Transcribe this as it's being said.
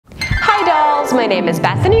girls, my name is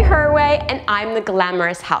Bethany Herway and I'm the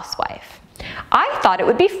Glamorous Housewife. I thought it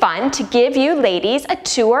would be fun to give you ladies a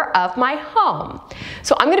tour of my home.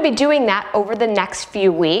 So I'm going to be doing that over the next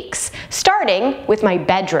few weeks, starting with my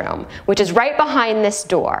bedroom, which is right behind this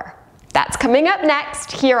door. That's coming up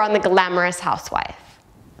next here on the Glamorous Housewife.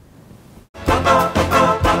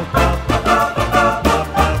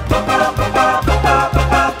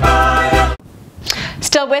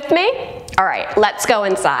 Still with me? All right, let's go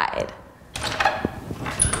inside.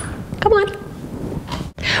 Come on.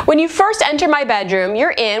 When you first enter my bedroom,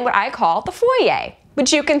 you're in what I call the foyer,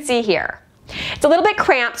 which you can see here. It's a little bit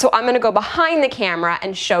cramped, so I'm going to go behind the camera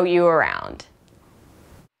and show you around.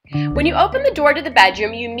 When you open the door to the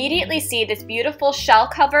bedroom, you immediately see this beautiful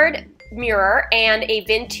shell-covered mirror and a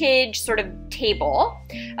vintage sort of table,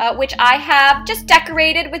 which I have just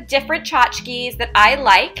decorated with different tchotchkes that I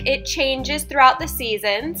like. It changes throughout the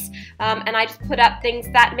seasons, and I just put up things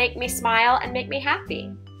that make me smile and make me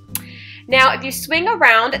happy. Now, if you swing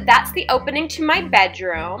around, that's the opening to my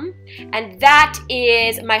bedroom, and that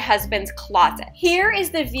is my husband's closet. Here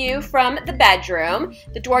is the view from the bedroom.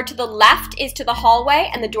 The door to the left is to the hallway,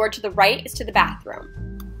 and the door to the right is to the bathroom.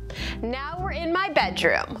 Now we're in my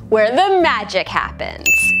bedroom, where the magic happens.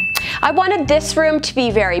 I wanted this room to be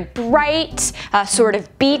very bright, sort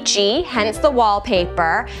of beachy, hence the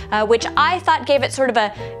wallpaper, which I thought gave it sort of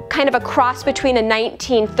a kind of a cross between a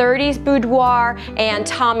 1930s boudoir and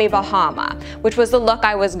Tommy Bahama, which was the look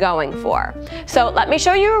I was going for. So let me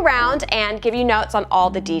show you around and give you notes on all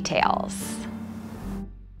the details.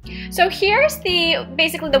 So here's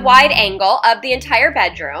basically the wide angle of the entire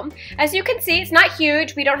bedroom. As you can see, it's not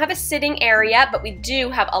huge. We don't have a sitting area, but we do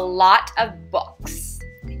have a lot of books.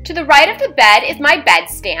 To the right of the bed is my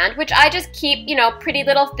bedstand, which I just keep, pretty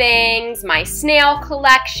little things, my snail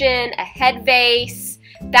collection, a head vase,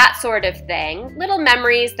 that sort of thing. Little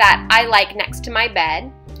memories that I like next to my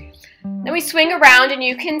bed. Then we swing around and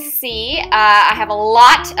you can see I have a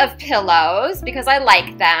lot of pillows because I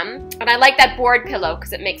like them. And I like that board pillow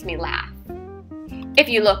because it makes me laugh. If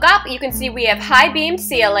you look up, you can see we have high beam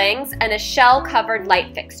ceilings and a shell-covered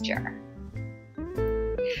light fixture.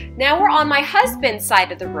 Now we're on my husband's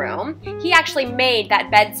side of the room. He actually made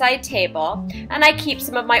that bedside table, and I keep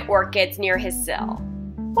some of my orchids near his sill.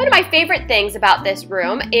 One of my favorite things about this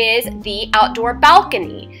room is the outdoor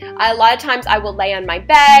balcony. A lot of times I will lay on my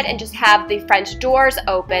bed and just have the French doors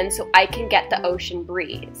open so I can get the ocean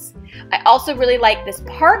breeze. I also really like this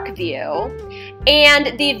park view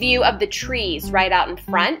and the view of the trees right out in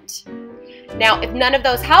front. Now, if none of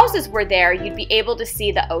those houses were there, you'd be able to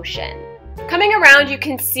see the ocean. Coming around, you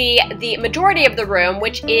can see the majority of the room,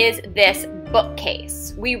 which is this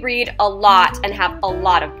bookcase. We read a lot and have a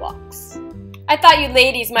lot of books. I thought you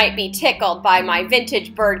ladies might be tickled by my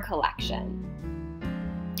vintage bird collection.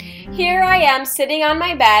 Here I am sitting on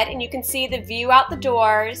my bed, and you can see the view out the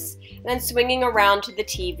doors, and then swinging around to the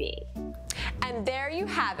TV. And there you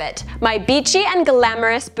have it, my beachy and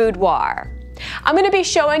glamorous boudoir. I'm going to be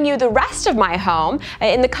showing you the rest of my home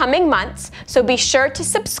in the coming months, so be sure to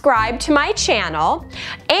subscribe to my channel.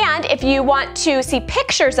 And if you want to see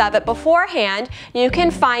pictures of it beforehand, you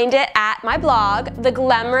can find it at my blog,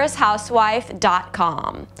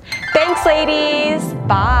 theglamouroushousewife.com. Thanks, ladies.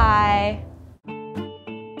 Bye.